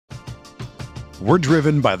We're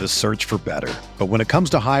driven by the search for better. But when it comes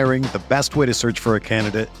to hiring, the best way to search for a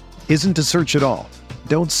candidate isn't to search at all.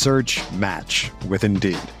 Don't search, match with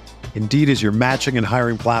Indeed. Indeed is your matching and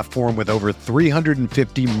hiring platform with over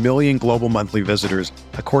 350 million global monthly visitors,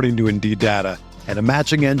 according to Indeed data, and a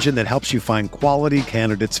matching engine that helps you find quality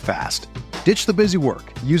candidates fast. Ditch the busy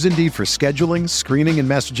work. Use Indeed for scheduling, screening, and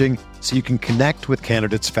messaging so you can connect with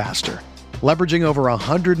candidates faster. Leveraging over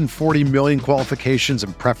 140 million qualifications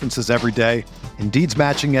and preferences every day, Indeed's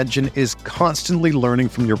matching engine is constantly learning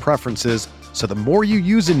from your preferences, so the more you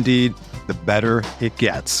use Indeed, the better it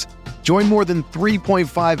gets. Join more than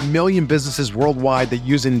 3.5 million businesses worldwide that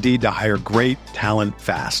use Indeed to hire great talent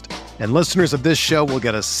fast. And listeners of this show will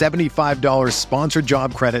get a $75 sponsored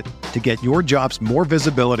job credit to get your jobs more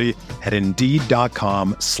visibility at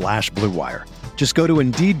Indeed.com/Blue Wire. Just go to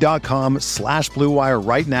Indeed.com/Blue Wire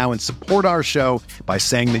right now and support our show by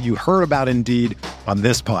saying that you heard about Indeed on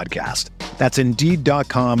this podcast. That's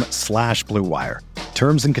Indeed.com/Blue Wire.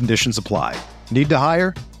 Terms and conditions apply. Need to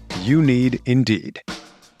hire? You need Indeed.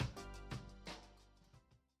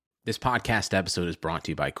 This podcast episode is brought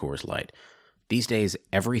to you by Coors Light. These days,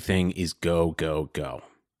 everything is go, go, go.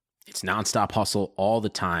 It's nonstop hustle all the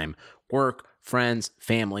time. Work, friends,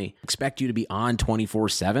 family expect you to be on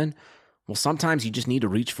 24/7. Well, sometimes you just need to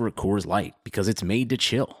reach for a Coors Light because it's made to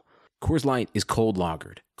chill. Coors Light is cold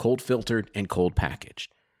lagered, cold filtered, and cold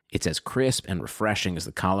packaged. It's as crisp and refreshing as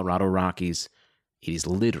the Colorado Rockies. It is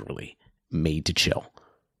literally made to chill.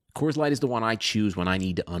 Coors Light is the one I choose when I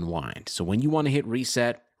need to unwind. So when you want to hit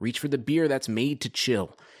reset, reach for the beer that's made to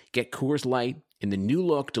chill. Get Coors Light in the new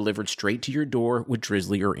look delivered straight to your door with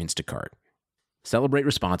Drizzly or Instacart. Celebrate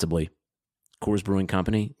responsibly. Coors Brewing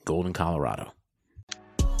Company, Golden, Colorado.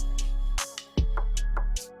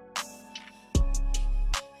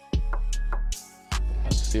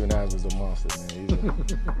 Steven Adams is a monster, man.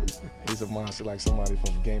 He's a monster, like somebody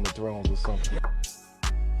from Game of Thrones or something.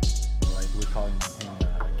 Like we call him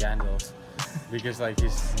Gandalf because like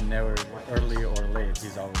he's never early or late.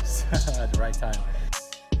 He's always at the right time.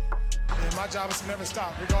 And my job is to never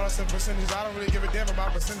stop, regardless of percentages. I don't really give a damn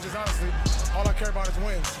about percentages, honestly. All I care about is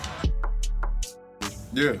wins.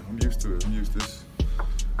 Yeah, I'm used to it. I'm used to this.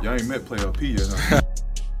 Y'all ain't met Playoff P yet, huh?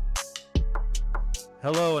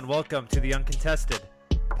 Hello and welcome to The Uncontested,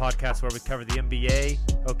 a podcast where we cover the NBA,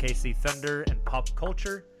 OKC Thunder, and pop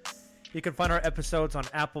culture. You can find our episodes on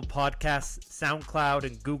Apple Podcasts, SoundCloud,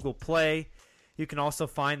 and Google Play. You can also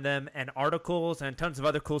find them and articles and tons of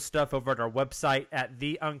other cool stuff over at our website at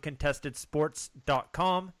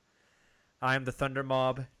theuncontestedsports.com. I am the Thunder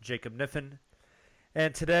Mob, Jacob Niffen,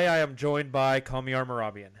 and today I am joined by Kamiar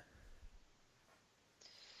Merabian.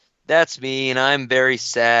 That's me, and I'm very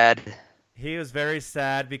sad. He is very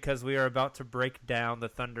sad because we are about to break down the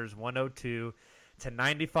Thunder's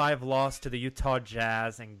 102-95 loss to the Utah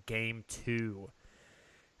Jazz in Game 2.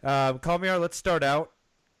 Kamiar, let's start out.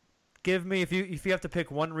 Give me, if you have to pick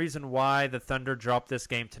one reason why the Thunder dropped this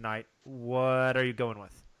game tonight, what are you going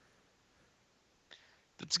with?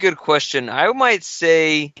 That's a good question. I might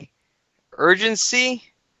say urgency,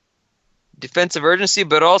 defensive urgency,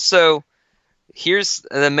 but also here's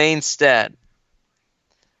the main stat.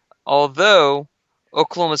 Although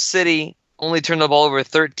Oklahoma City only turned the ball over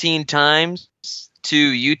 13 times to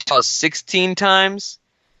Utah's 16 times,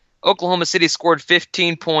 Oklahoma City scored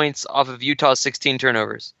 15 points off of Utah's 16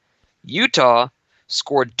 turnovers. Utah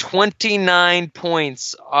scored 29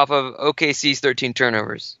 points off of OKC's 13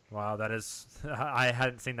 turnovers. Wow, that is... I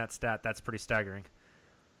hadn't seen that stat. That's pretty staggering.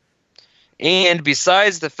 And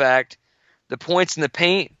besides the fact, the points in the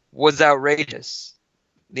paint was outrageous.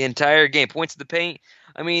 The entire game. Points in the paint.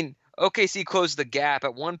 I mean, OKC closed the gap.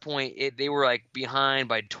 At one point, they were like behind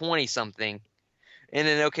by 20-something. And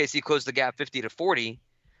then OKC closed the gap 50-40.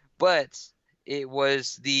 But it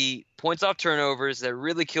was the points off turnovers that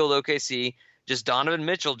really killed OKC. Just Donovan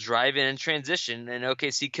Mitchell driving in transition, and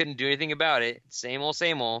OKC couldn't do anything about it. Same old,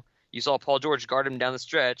 same old. You saw Paul George guard him down the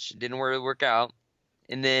stretch. It didn't really work out.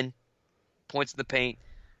 And then points in the paint.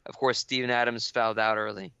 Of course, Steven Adams fouled out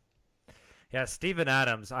early. Yeah, Steven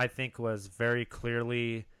Adams, I think, was very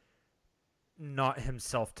clearly not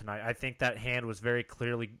himself tonight. I think that hand was very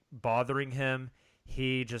clearly bothering him.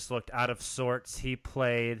 He just looked out of sorts. He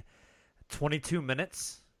played 22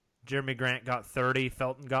 minutes. Jeremy Grant got 30.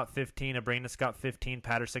 Felton got 15. Abrines got 15.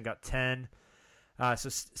 Patterson got 10. So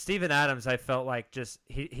Steven Adams, I felt like just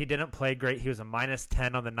he didn't play great. He was a minus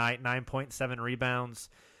 10 on the night, 9.7 rebounds.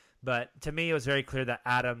 But to me, it was very clear that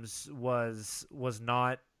Adams was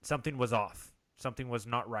not – something was off. Something was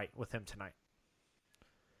not right with him tonight.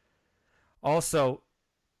 Also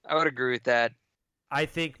 – I would agree with that. I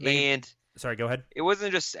think – And – sorry, go ahead. It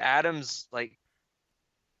wasn't just Adams, like,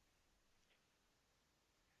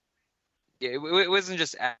 it wasn't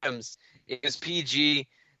just Adams. It was PG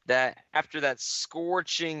that after that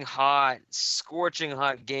scorching hot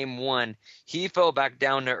game 1, he fell back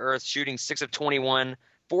down to earth, shooting 6 of 21,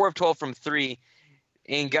 4 of 12 from 3,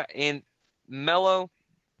 and Melo,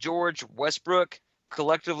 George, Westbrook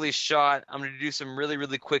collectively shot. I'm going to do some really,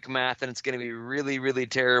 really quick math, and it's going to be really, really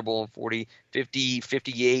terrible. 40, 50,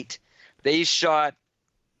 58. They shot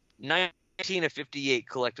 19 of 58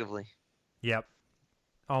 collectively. Yep.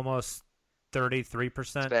 Almost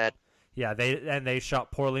 33%. Bad. Yeah, they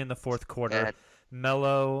shot poorly in the fourth quarter.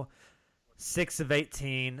 Melo, 6 of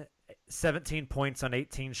 18, 17 points on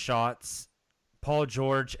 18 shots. Paul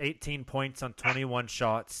George, 18 points on 21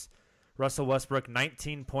 shots. Russell Westbrook,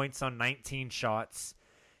 19 points on 19 shots.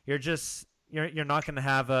 You're not going to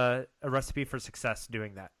have a recipe for success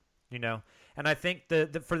doing that, you know. And I think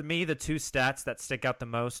for me, the two stats that stick out the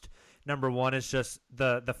most, number one is just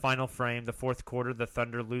the final frame, the fourth quarter. The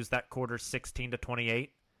Thunder lose that quarter 16-28.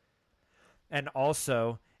 And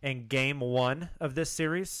also, in Game 1 of this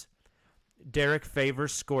series, Derek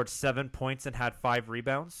Favors scored 7 points and had 5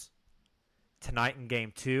 rebounds. Tonight in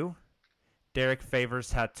Game 2, Derek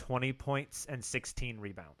Favors had 20 points and 16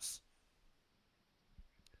 rebounds.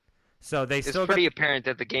 So it's pretty apparent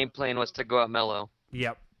that the game plan was to go out Melo.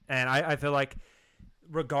 Yep. And I feel like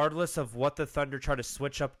regardless of what the Thunder try to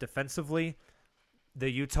switch up defensively,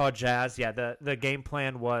 the Utah Jazz, the game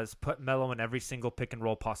plan was put Melo in every single pick and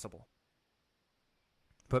roll possible.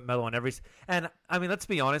 Put Melo in every... And, I mean, let's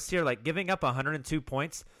be honest here. Like, giving up 102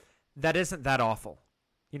 points, that isn't that awful.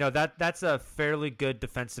 You know, that's a fairly good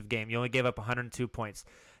defensive game. You only gave up 102 points.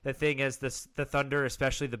 The thing is, the Thunder,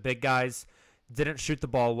 especially the big guys, didn't shoot the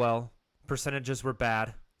ball well. Percentages were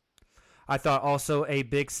bad. I thought also a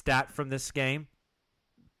big stat from this game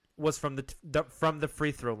was from the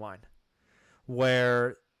free throw line,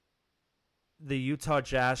 where the Utah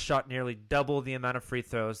Jazz shot nearly double the amount of free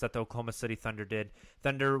throws that the Oklahoma City Thunder did.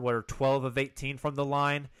 Thunder were 12 of 18 from the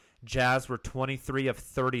line. Jazz were 23 of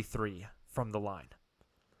 33 from the line.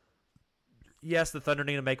 Yes, the Thunder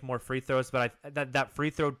need to make more free throws, but that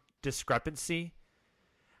free throw discrepancy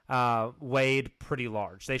weighed pretty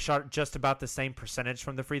large. They shot just about the same percentage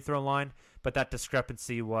from the free throw line, but that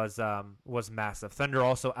discrepancy was massive. Thunder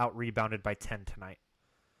also out-rebounded by 10 tonight.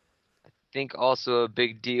 I think also a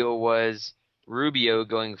big deal was Rubio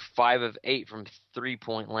going 5 of 8 from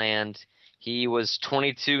three-point land. He was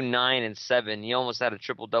 22, 9, and 7. He almost had a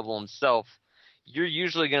triple-double himself. You're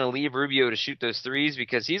usually going to leave Rubio to shoot those threes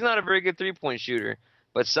because he's not a very good three-point shooter.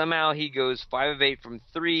 But somehow he goes 5 of 8 from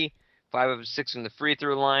 3, 5 of 6 from the free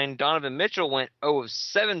throw line. Donovan Mitchell went 0 of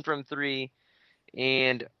 7 from 3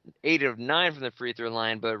 and 8 of 9 from the free throw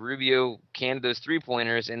line. But Rubio canned those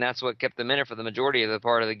three-pointers, and that's what kept them in it for the majority of the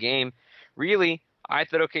part of the game. Really, I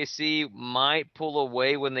thought OKC might pull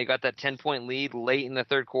away when they got that 10-point lead late in the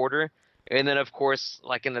third quarter. And then, of course,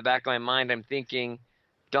 like in the back of my mind, I'm thinking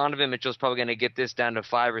Donovan Mitchell's probably going to get this down to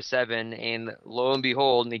 5 or 7. And lo and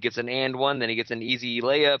behold, and he gets an and one, then he gets an easy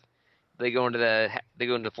layup. They go into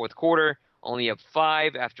the fourth quarter, only up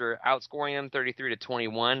 5 after outscoring them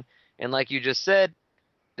 33-21. And like you just said,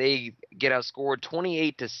 they get outscored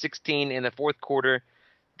 28-16 in the fourth quarter.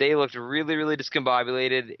 They looked really, really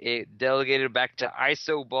discombobulated. It delegated back to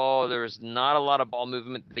ISO ball. There was not a lot of ball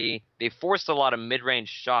movement. They forced a lot of mid-range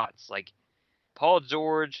shots, like Paul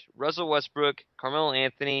George, Russell Westbrook, Carmelo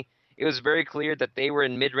Anthony. It was very clear that they were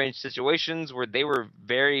in mid-range situations where they were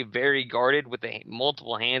very, very guarded with the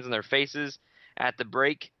multiple hands in their faces at the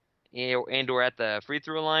break and or at the free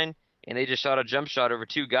throw line, and they just shot a jump shot over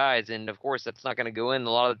 2 guys, and of course that's not going to go in a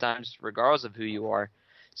lot of the times regardless of who you are.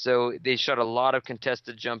 So they shot a lot of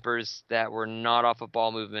contested jumpers that were not off of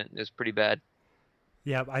ball movement. It was pretty bad.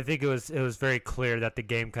 Yeah, I think it was very clear that the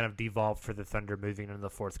game kind of devolved for the Thunder moving into the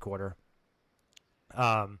fourth quarter.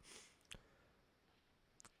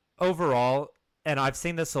 Overall, and I've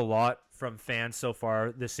seen this a lot from fans so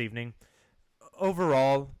far this evening,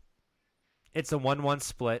 overall, it's a 1-1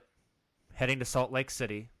 split heading to Salt Lake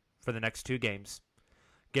City for the next 2 games.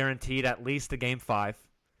 Guaranteed at least a Game 5.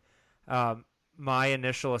 My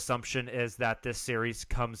initial assumption is that this series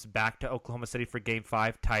comes back to Oklahoma City for Game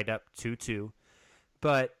 5, tied up 2-2.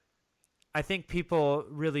 But I think people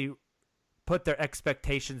really put their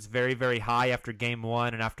expectations very, very high after Game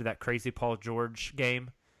 1 and after that crazy Paul George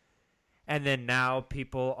game. And then now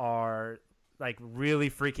people are like really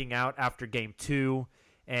freaking out after Game 2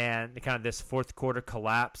 and kind of this fourth quarter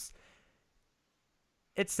collapse.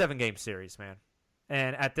 It's a 7-game series, man.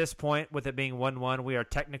 And at this point, with it being 1-1, we are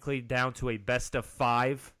technically down to a best of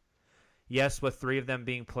 5. Yes, with 3 of them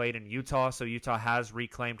being played in Utah, so Utah has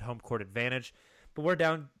reclaimed home court advantage. But we're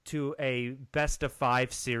down to a best of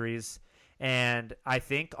 5 series. And I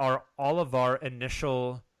think all of our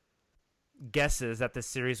initial guesses that this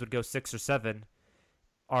series would go 6 or 7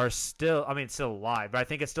 are still alive, but I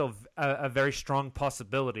think it's still a very strong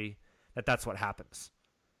possibility that that's what happens.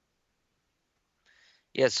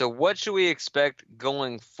 Yeah, so what should we expect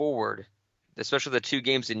going forward, especially the 2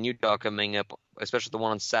 games in Utah coming up, especially the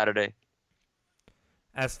one on Saturday?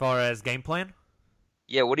 As far as game plan?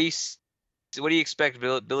 Yeah, what do you expect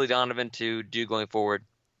Billy Donovan to do going forward?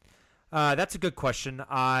 That's a good question.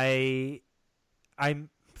 I'm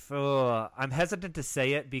hesitant to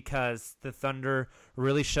say it because the Thunder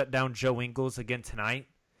really shut down Joe Ingles again tonight,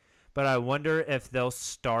 but I wonder if they'll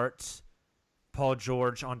start Paul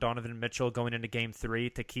George on Donovan Mitchell going into Game 3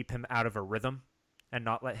 to keep him out of a rhythm and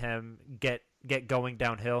not let him get going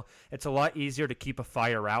downhill. It's a lot easier to keep a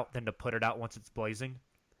fire out than to put it out once it's blazing.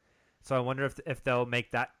 So I wonder if they'll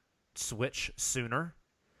make that switch sooner.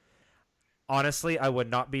 Honestly, I would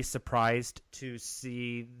not be surprised to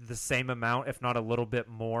see the same amount, if not a little bit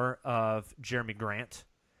more, of Jeremy Grant.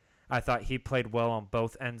 I thought he played well on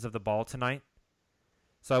both ends of the ball tonight.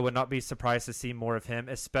 So I would not be surprised to see more of him,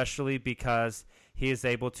 especially because he is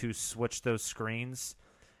able to switch those screens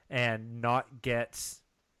and not get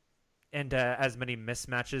into as many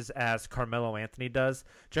mismatches as Carmelo Anthony does.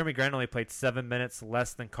 Jeremy Grant only played 7 minutes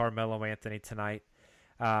less than Carmelo Anthony tonight.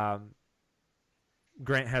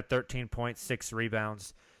 Grant had 13 points, 6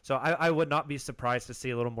 rebounds. So I would not be surprised to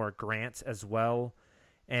see a little more Grant as well.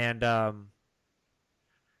 And I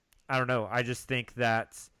don't know. I just think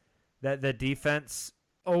that the defense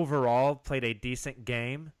overall played a decent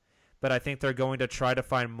game, but I think they're going to try to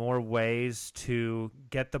find more ways to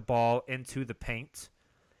get the ball into the paint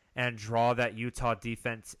and draw that Utah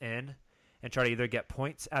defense in and try to either get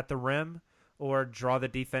points at the rim or draw the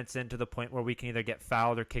defense in to the point where we can either get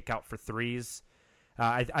fouled or kick out for threes.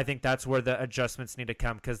 I think that's where the adjustments need to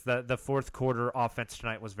come because the fourth quarter offense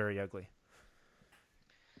tonight was very ugly.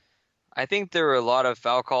 I think there were a lot of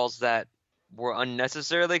foul calls that were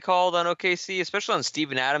unnecessarily called on OKC, especially on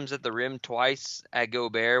Steven Adams at the rim twice at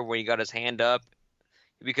Gobert when he got his hand up.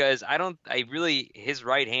 Because his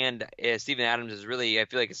right hand, Steven Adams is really, I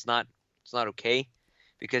feel like it's not okay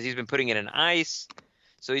because he's been putting it in ice.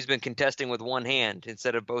 So he's been contesting with one hand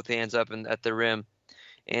instead of both hands up at the rim.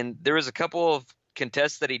 And there was a couple of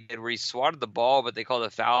contests that he did where he swatted the ball, but they called a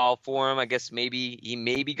foul for him. I guess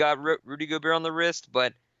he got Rudy Gobert on the wrist,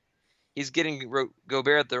 but he's getting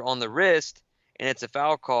Gobert on the wrist, and it's a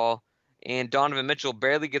foul call. And Donovan Mitchell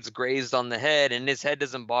barely gets grazed on the head, and his head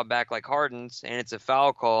doesn't bob back like Harden's, and it's a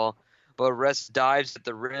foul call. But Russ dives at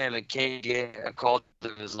the rim and can't get a call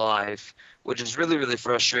of his life, which is really, really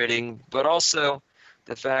frustrating. But also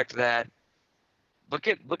the fact that look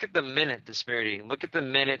at the minute disparity. Look at the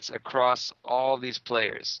minutes across all these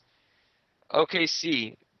players.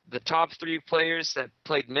 OKC, the top 3 players that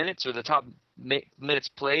played minutes or the top minutes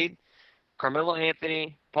played, Carmelo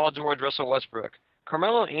Anthony, Paul George, Russell Westbrook.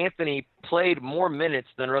 Carmelo Anthony played more minutes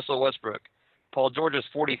than Russell Westbrook. Paul George was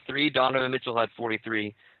 43. Donovan Mitchell had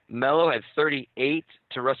 43. Melo had 38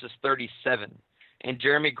 to Russ's 37. And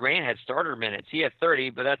Jeremy Grant had starter minutes. He had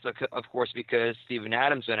 30, but that's, of course, because Steven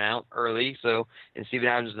Adams went out early. And Steven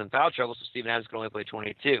Adams was in foul trouble, so Steven Adams could only play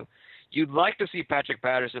 22. You'd like to see Patrick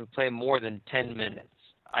Patterson play more than 10 minutes.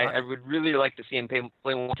 I would really like to see him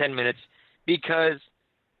play more than 10 minutes because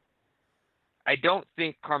I don't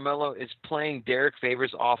think Carmelo is playing Derek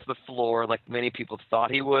Favors off the floor like many people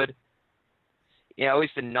thought he would. Yeah, at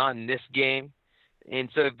least not in this game. And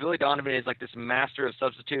so Billy Donovan is like this master of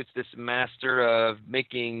substitutes, this master of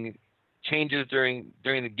making changes during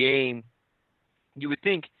the game. You would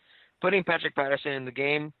think putting Patrick Patterson in the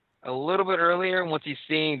game a little bit earlier, once he's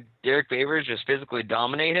seeing Derek Favors just physically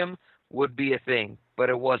dominate him, would be a thing.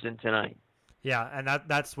 But it wasn't tonight. Yeah, and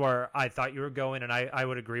that's where I thought you were going, and I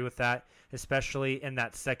would agree with that, especially in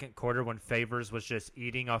that second quarter when Favors was just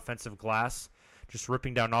eating offensive glass, just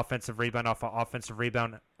ripping down offensive rebound off of offensive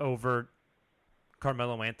rebound over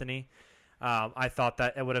Carmelo Anthony. I thought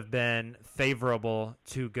that it would have been favorable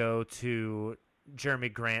to go to Jeremy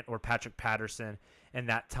Grant or Patrick Patterson in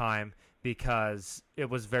that time because it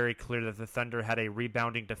was very clear that the Thunder had a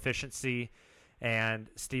rebounding deficiency and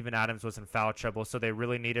Steven Adams was in foul trouble, so they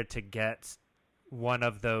really needed to get one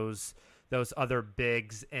of those other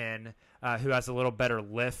bigs in who has a little better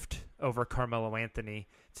lift over Carmelo Anthony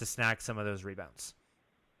to snag some of those rebounds.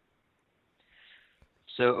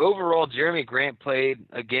 So overall, Jeremy Grant played,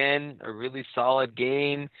 again, a really solid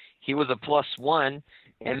game. He was a +1,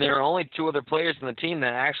 and there are only 2 other players on the team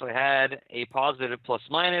that actually had a positive +-.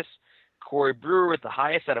 Corey Brewer with the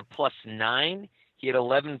highest at a +9. He had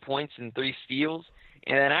 11 points and 3 steals.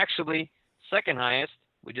 And then actually, second highest,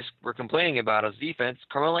 we're complaining about his defense.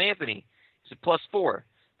 Carmelo Anthony, he's a +4,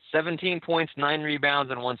 17 points, 9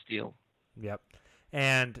 rebounds, and 1 steal. Yep.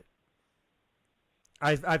 And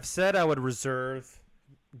I've said I would reserve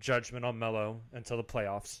judgment on Melo until the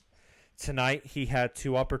playoffs. Tonight he had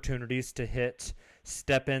 2 opportunities to hit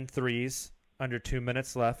step-in threes under 2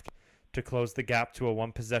 minutes left to close the gap to a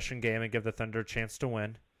 1-possession game and give the Thunder a chance to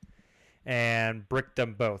win, and bricked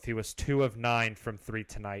them both. He was 2 of 9 from 3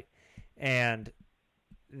 tonight, and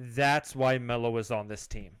that's why Melo is on this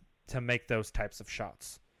team, to make those types of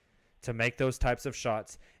shots. To make those types of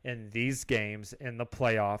shots in these games in the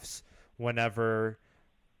playoffs whenever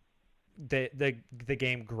the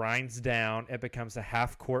game grinds down, it becomes a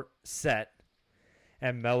half-court set,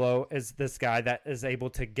 and Melo is this guy that is able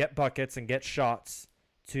to get buckets and get shots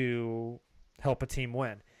to help a team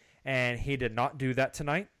win. And he did not do that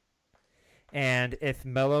tonight. And if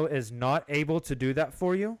Melo is not able to do that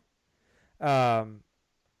for you,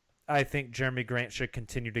 I think Jeremy Grant should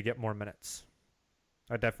continue to get more minutes.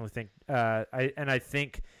 I definitely think I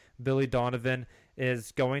think Billy Donovan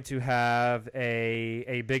is going to have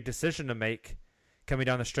a big decision to make coming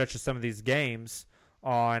down the stretch of some of these games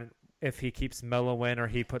on if he keeps Melo in or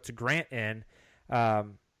he puts Grant in,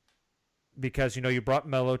 because you brought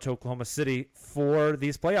Melo to Oklahoma City for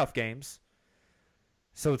these playoff games,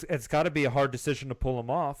 so it's got to be a hard decision to pull him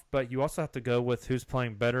off. But you also have to go with who's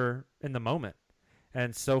playing better in the moment,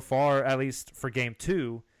 and so far, at least for Game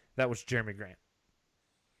 2, that was Jeremy Grant.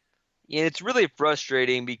 Yeah, it's really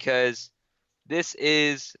frustrating because this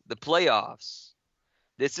is the playoffs.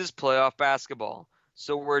 This is playoff basketball.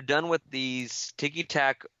 So we're done with these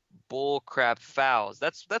ticky-tack bull crap fouls.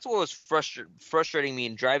 That's what was frustrating me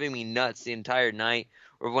and driving me nuts the entire night,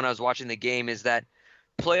 or when I was watching the game, is that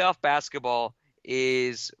playoff basketball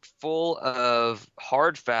is full of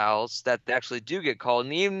hard fouls that actually do get called,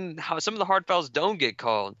 and even how some of the hard fouls don't get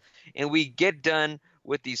called. And we get done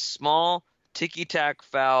with these small ticky-tack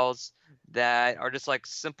fouls that are just like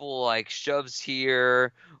simple like shoves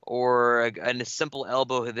here or a simple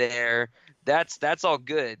elbow there. That's all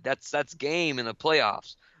good. That's game in the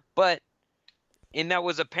playoffs. And that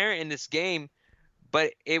was apparent in this game,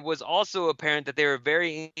 but it was also apparent that they were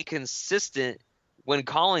very inconsistent when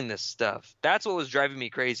calling this stuff. That's what was driving me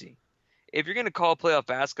crazy. If you're going to call playoff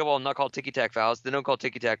basketball and not call ticky-tack fouls, then don't call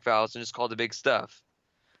ticky-tack fouls and just call the big stuff.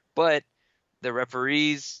 But the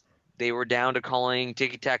referees, they were down to calling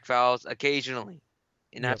ticky-tack fouls occasionally,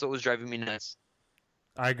 and that's what was driving me nuts.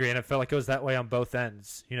 I agree, and it felt like it was that way on both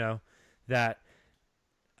ends, that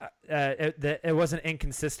it wasn't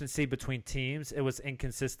inconsistency between teams. It was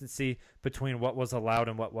inconsistency between what was allowed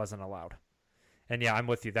and what wasn't allowed. And, yeah, I'm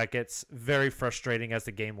with you. That gets very frustrating as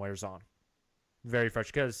the game wears on. Very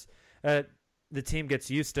frustrating because the team gets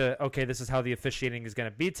used to, okay, this is how the officiating is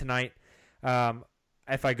going to be tonight.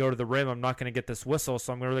 If I go to the rim, I'm not going to get this whistle,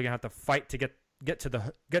 so I'm really going to have to fight to get to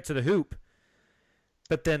the hoop.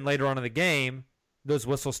 But then later on in the game, those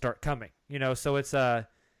whistles start coming. So it's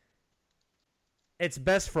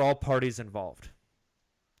best for all parties involved.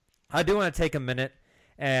 I do want to take a minute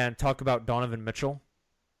and talk about Donovan Mitchell.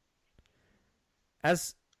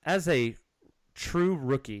 As a true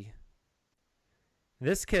rookie,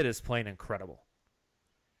 this kid is playing incredible.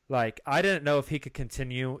 Like, I didn't know if he could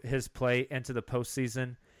continue his play into the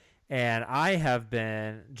postseason, and I have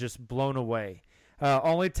been just blown away.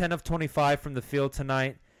 Only 10 of 25 from the field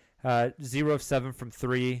tonight, 0 of 7 from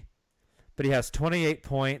 3, but he has 28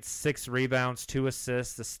 points, 6 rebounds, 2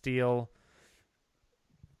 assists, a steal.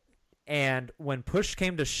 And when push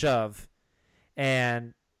came to shove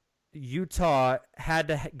and Utah had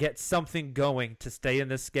to get something going to stay in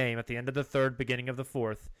this game at the end of the third, beginning of the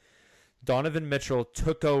fourth, Donovan Mitchell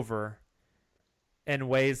took over in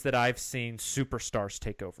ways that I've seen superstars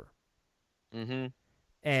take over. Mm-hmm.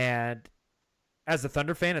 And as a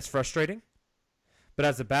Thunder fan, it's frustrating. But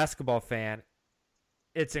as a basketball fan,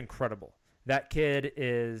 it's incredible. That kid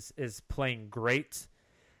is playing great.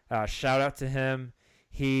 Shout out to him.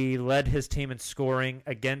 He led his team in scoring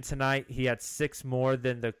again tonight. He had 6 more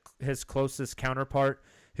than his closest counterpart,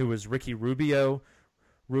 who was Ricky Rubio.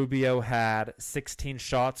 Rubio had 16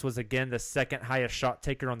 shots, was again the second highest shot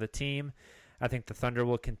taker on the team. I think the Thunder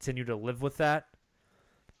will continue to live with that.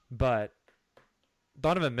 But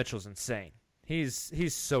Donovan Mitchell's insane.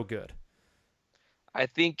 He's so good. I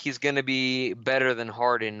think he's going to be better than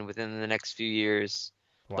Harden within the next few years.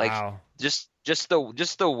 Wow. Like just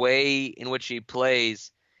the way in which he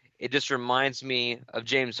plays, it just reminds me of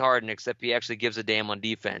James Harden, except he actually gives a damn on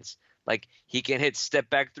defense. Like, he can hit step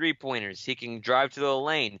back 3-pointers. He can drive to the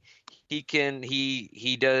lane.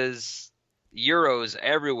 He does Euros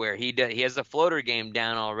everywhere. He has the floater game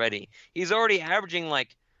down already. He's already averaging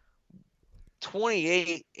like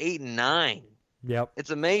 28, 8, and 9. Yep. It's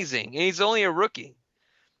amazing. And he's only a rookie.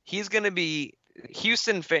 He's going to be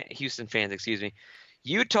Houston fans, excuse me.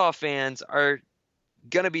 Utah fans are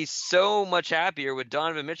going to be so much happier with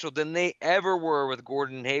Donovan Mitchell than they ever were with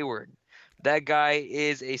Gordon Hayward. That guy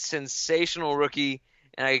is a sensational rookie,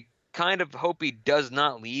 and I kind of hope he does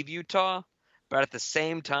not leave Utah, but at the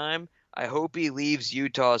same time, I hope he leaves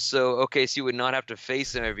Utah so OKC would not have to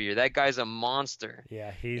face him every year. That guy's a monster.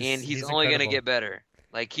 Yeah, he's only going to get better.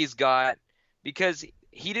 Like because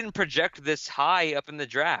he didn't project this high up in the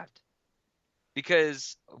draft.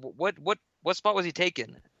 Because what spot was he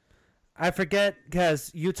taking? I forget,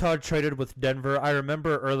 because Utah traded with Denver. I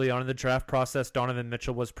remember early on in the draft process, Donovan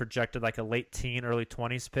Mitchell was projected like a late teen, early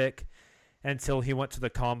 20s pick until he went to the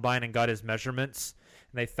combine and got his measurements.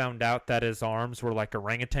 And they found out that his arms were like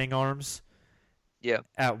orangutan arms. Yeah.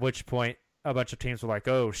 At which point, a bunch of teams were like,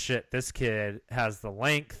 oh, shit, this kid has the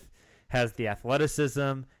length, has the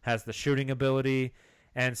athleticism, has the shooting ability.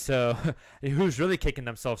 And so who's really kicking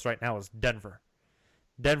themselves right now is Denver.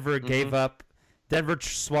 Denver gave up. Denver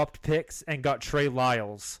swapped picks and got Trey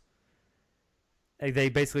Lyles. They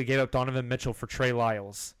basically gave up Donovan Mitchell for Trey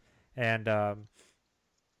Lyles. And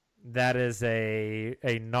that is a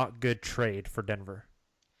not good trade for Denver.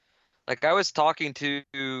 Like, I was talking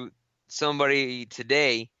to somebody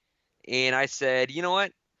today, and I said, you know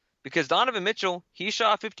what? Because Donovan Mitchell, he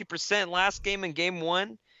shot 50% last game in game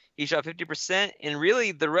 1. He shot 50%, and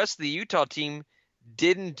really the rest of the Utah team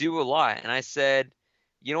didn't do a lot. And I said,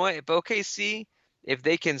 you know what? If OKC, if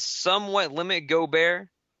they can somewhat limit Gobert,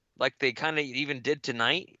 like they kind of even did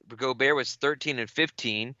tonight, Gobert was 13 and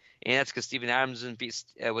 15, and that's because Steven Adams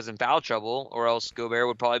was in foul trouble, or else Gobert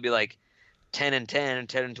would probably be like 10 and 10 and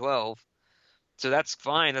 10 and 12. So that's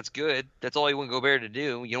fine. That's good. That's all you want Gobert to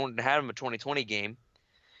do. You don't have him a 20-20 game.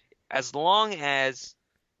 As long as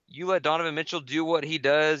you let Donovan Mitchell do what he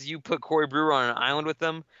does, you put Corey Brewer on an island with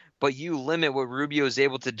them, but you limit what Rubio is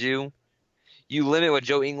able to do, you limit what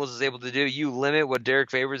Joe Ingles is able to do, you limit what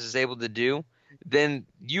Derek Favors is able to do, then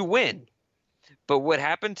you win. But what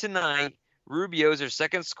happened tonight, Rubio's their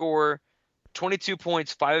second scorer, 22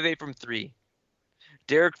 points, 5 of 8 from 3.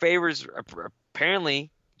 Derek Favors apparently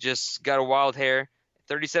just got a wild hair,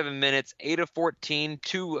 37 minutes, 8 of 14,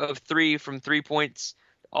 2 of 3 from 3 points,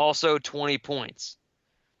 also 20 points.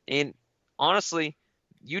 And honestly,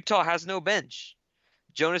 Utah has no bench.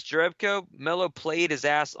 Jonas Jerebko, Melo played his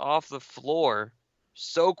ass off the floor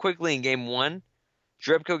so quickly in game 1.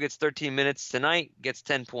 Jerebko gets 13 minutes tonight, gets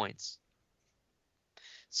 10 points.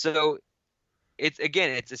 So it's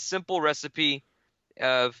a simple recipe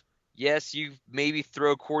of, yes, you maybe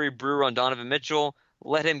throw Corey Brewer on Donovan Mitchell,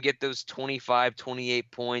 let him get those 25,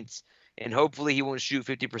 28 points, and hopefully he won't shoot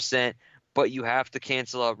 50%, but you have to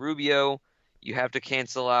cancel out Rubio, you have to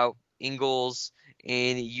cancel out Ingles,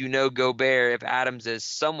 and Gobert, if Adams is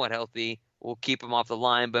somewhat healthy, will keep him off the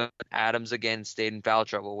line, but Adams again stayed in foul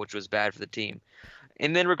trouble, which was bad for the team.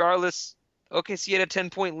 And then regardless, OKC had a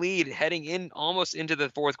 10-point lead heading in almost into the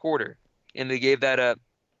fourth quarter, and they gave that up,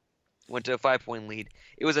 went to a 5-point lead.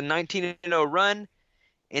 It was a 19-0 run,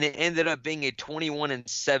 and it ended up being a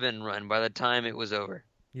 21-7 run by the time it was over.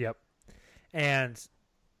 Yep. And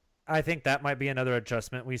I think that might be another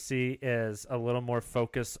adjustment we see, is a little more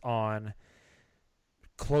focus on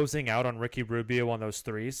closing out on Ricky Rubio on those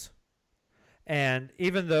threes. And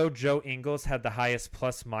even though Joe Ingles had the highest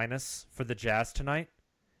plus-minus for the Jazz tonight,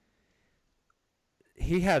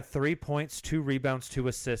 he had 3 points, 2 rebounds, 2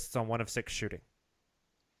 assists on 1 of 6 shooting.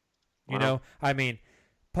 Wow.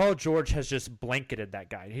 Paul George has just blanketed that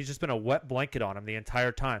guy. He's just been a wet blanket on him the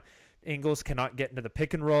entire time. Ingles cannot get into the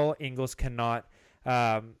pick and roll. Ingles cannot,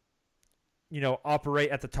 operate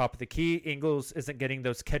at the top of the key. Ingles isn't getting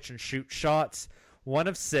those catch-and-shoot shots. 1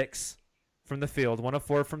 of 6 from the field, 1 of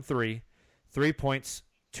 4 from 3. 3 points,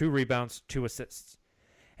 2 rebounds, 2 assists.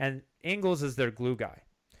 And Ingles is their glue guy.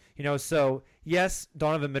 So, yes,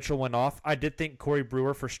 Donovan Mitchell went off. I did think Corey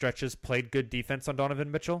Brewer for stretches played good defense on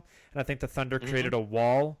Donovan Mitchell. And I think the Thunder created a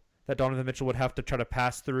wall that Donovan Mitchell would have to try to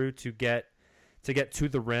pass through to get to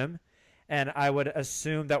the rim. And I would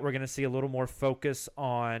assume that we're going to see a little more focus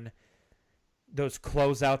on those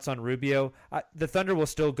closeouts on Rubio. The Thunder will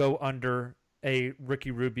still go under a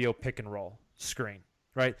Ricky Rubio pick and roll screen,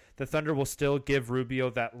 right? The Thunder will still give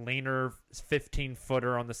Rubio that leaner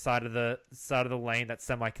 15-footer on the side of the lane that's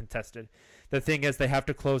semi-contested. The thing is, they have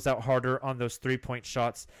to close out harder on those 3-point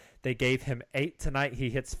shots. They gave him 8 tonight.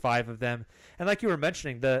 He hits 5 of them. And like you were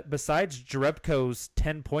mentioning, besides Jerebko's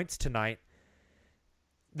 10 points tonight,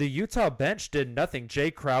 the Utah bench did nothing.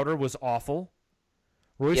 Jay Crowder was awful.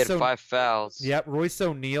 He had 5 fouls. Yep, Royce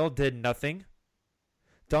O'Neal did nothing.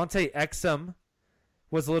 Dante Exum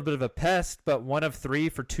was a little bit of a pest, but 1 of 3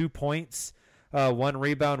 for 2 points, 1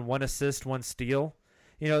 rebound, 1 assist, 1 steal.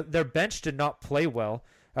 Their bench did not play well.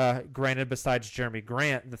 Granted, besides Jeremy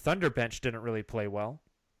Grant, the Thunder bench didn't really play well.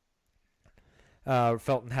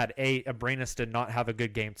 Felton had 8. Abrines did not have a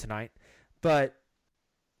good game tonight. But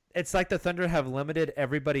it's like the Thunder have limited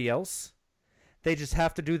everybody else. They just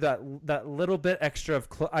have to do that little bit extra of,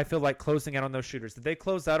 I feel like, closing out on those shooters. Did they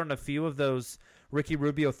close out on a few of those Ricky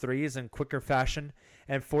Rubio threes in quicker fashion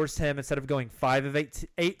and force him, instead of going 5 of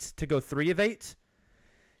 8 to go 3 of 8?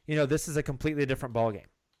 This is a completely different ballgame.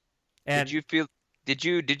 And Did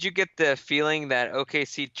you get the feeling that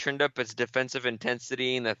OKC turned up its defensive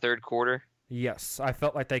intensity in the third quarter? Yes, I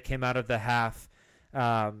felt like they came out of the half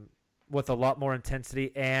with a lot more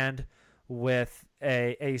intensity and with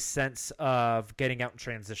a sense of getting out in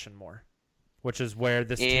transition more, which is where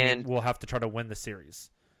this team will have to try to win the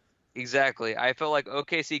series. Exactly. I felt like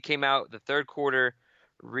OKC came out the third quarter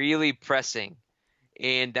really pressing,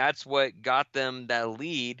 and that's what got them that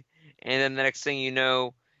lead. And then the next thing you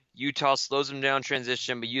know, Utah slows them down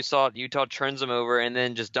transition, but Utah turns them over, and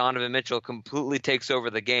then just Donovan Mitchell completely takes over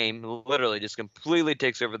the game, literally just completely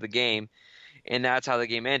takes over the game, and that's how the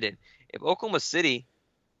game ended. If Oklahoma City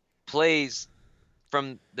plays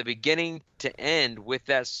from the beginning to end with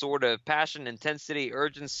that sort of passion, intensity,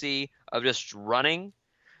 urgency of just running,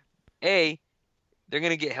 they're going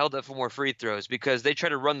to get held up for more free throws because they tried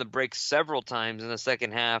to run the break several times in the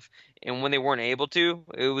second half, and when they weren't able to,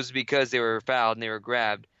 it was because they were fouled and they were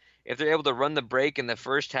grabbed. If they're able to run the break in the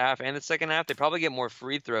first half and the second half, they probably get more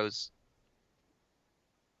free throws.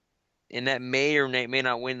 And that may or may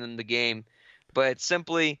not win them the game. But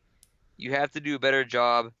simply, you have to do a better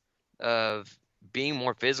job of being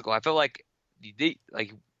more physical. I feel like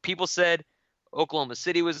people said Oklahoma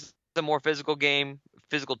City was the more physical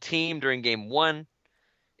team during game 1.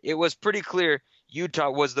 It was pretty clear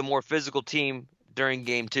Utah was the more physical team during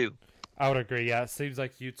game 2. I would agree. Yeah, it seems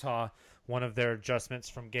like Utah, one of their adjustments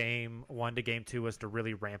from game 1 to game 2 was to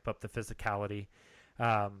really ramp up the physicality.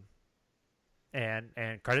 And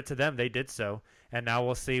credit to them, they did so. And now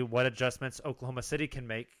we'll see what adjustments Oklahoma City can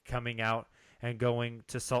make coming out and going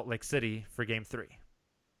to Salt Lake City for game 3.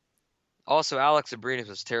 Also, Alex Abrines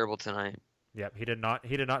was terrible tonight. Yep, he did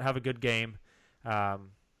not have a good game.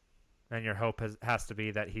 And your hope has to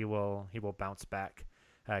be that he will bounce back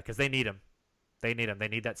because they need him. They need him. They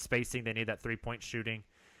need that spacing. They need that 3-point shooting.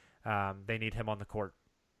 They need him on the court.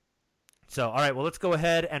 So, all right, well, let's go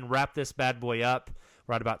ahead and wrap this bad boy up.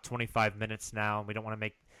 We're at about 25 minutes now, and we don't want to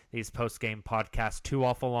make these post-game podcasts too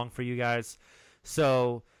awful long for you guys.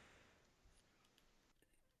 So,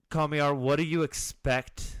 Kamiar, what do you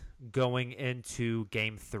expect going into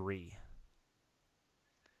Game 3?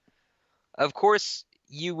 Of course,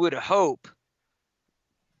 you would hope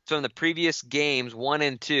from the previous games, 1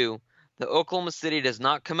 and 2, that Oklahoma City does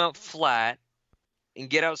not come out flat and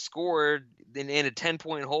get outscored in a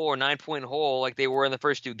 10-point hole or 9-point hole like they were in the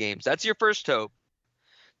first 2 games. That's your first hope,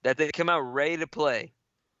 that they come out ready to play.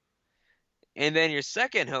 And then your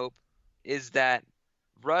second hope is that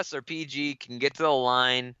Russ or PG can get to the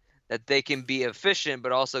line, that they can be efficient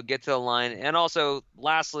but also get to the line. And also,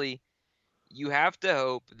 lastly, you have to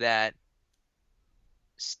hope that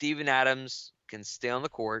Steven Adams can stay on the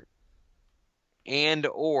court and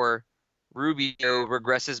or Rubio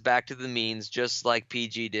regresses back to the means just like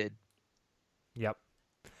PG did. Yep.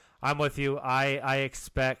 I'm with you. I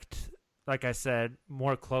expect, like I said,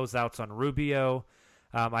 more closeouts on Rubio.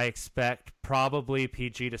 I expect probably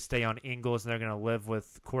PG to stay on Ingles, and they're going to live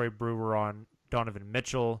with Corey Brewer on Donovan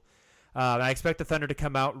Mitchell. I expect the Thunder to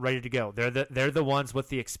come out ready to go. They're the ones with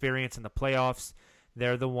the experience in the playoffs.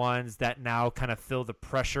 They're the ones that now kind of feel the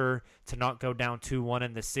pressure to not go down 2-1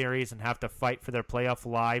 in the series and have to fight for their playoff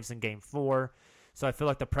lives in Game 4. So I feel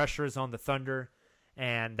like the pressure is on the Thunder,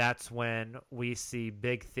 and that's when we see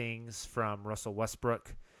big things from Russell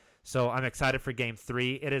Westbrook. So I'm excited for Game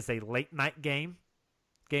 3. It is a late-night game,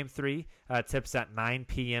 Game 3. Tips at 9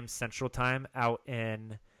 p.m. Central Time out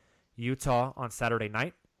in Utah on Saturday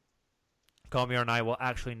night. Kamiar and I will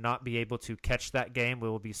actually not be able to catch that game. We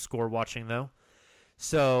will be score watching, though.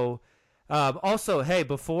 So, also, hey,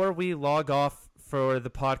 before we log off for the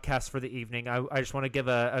podcast for the evening, I just want to give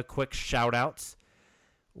a quick shout-out.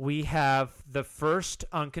 We have the first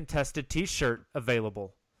uncontested T-shirt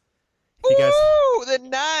available. Ooh, they're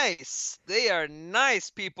nice. They are nice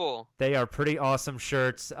people. They are pretty awesome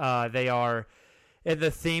shirts. They are in the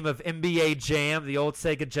theme of NBA Jam, the old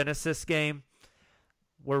Sega Genesis game.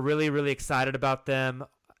 We're really, really excited about them.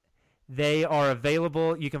 They are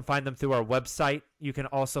available. You can find them through our website. You can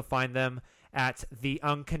also find them at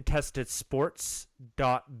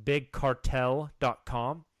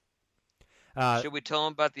theuncontestedsports.bigcartel.com. Should we tell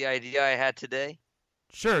them about the idea I had today?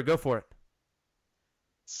 Sure, go for it.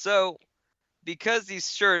 So, because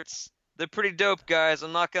these shirts, they're pretty dope, guys.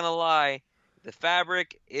 I'm not going to lie. The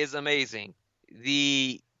fabric is amazing.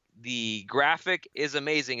 The graphic is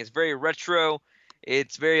amazing. It's very retro.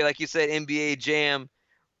 It's very, like you said, NBA Jam.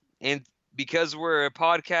 And because we're a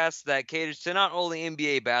podcast that caters to not only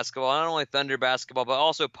NBA basketball, not only Thunder basketball, but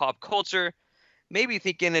also pop culture, maybe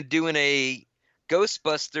thinking of doing a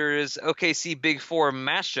Ghostbusters OKC Big Four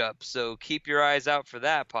mashup. So keep your eyes out for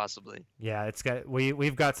that, possibly. Yeah,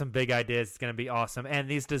 we've got some big ideas. It's going to be awesome. And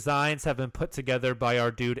these designs have been put together by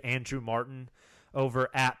our dude Andrew Martin over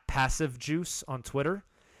at Passive Juice on Twitter.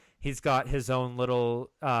 He's got his own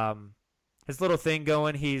little thing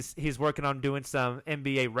going. He's working on doing some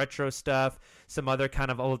NBA retro stuff, some other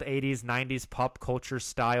kind of old 80s, 90s pop culture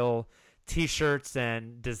style t-shirts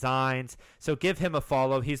and designs. So give him a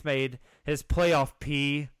follow. He's made his Playoff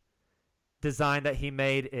P design that he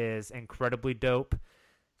made is incredibly dope.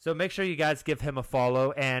 So make sure you guys give him a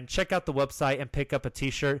follow and check out the website and pick up a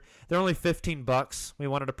t-shirt. They're only $15. We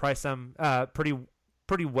wanted to price them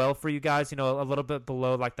pretty well for you guys, a little bit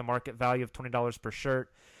below like the market value of $20 per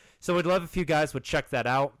shirt. So we'd love if you guys would check that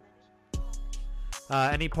out.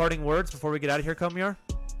 Any parting words before we get out of here, Komiar?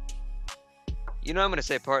 I'm going to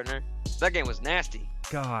say, partner, that game was nasty.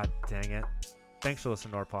 God dang it. Thanks for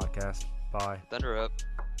listening to our podcast. Bye. Thunder up.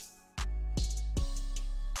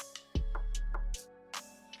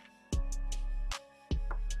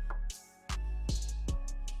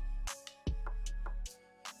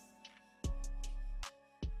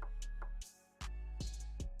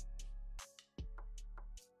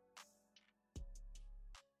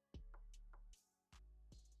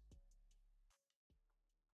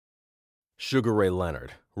 Sugar Ray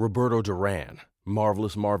Leonard, Roberto Duran,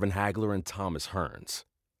 Marvelous Marvin Hagler, and Thomas Hearns.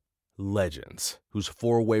 Legends, whose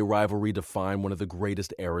four-way rivalry defined one of the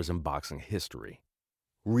greatest eras in boxing history.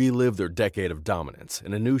 Relive their decade of dominance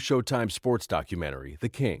in a new Showtime sports documentary, The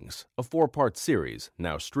Kings, a 4-part series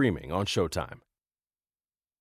now streaming on Showtime.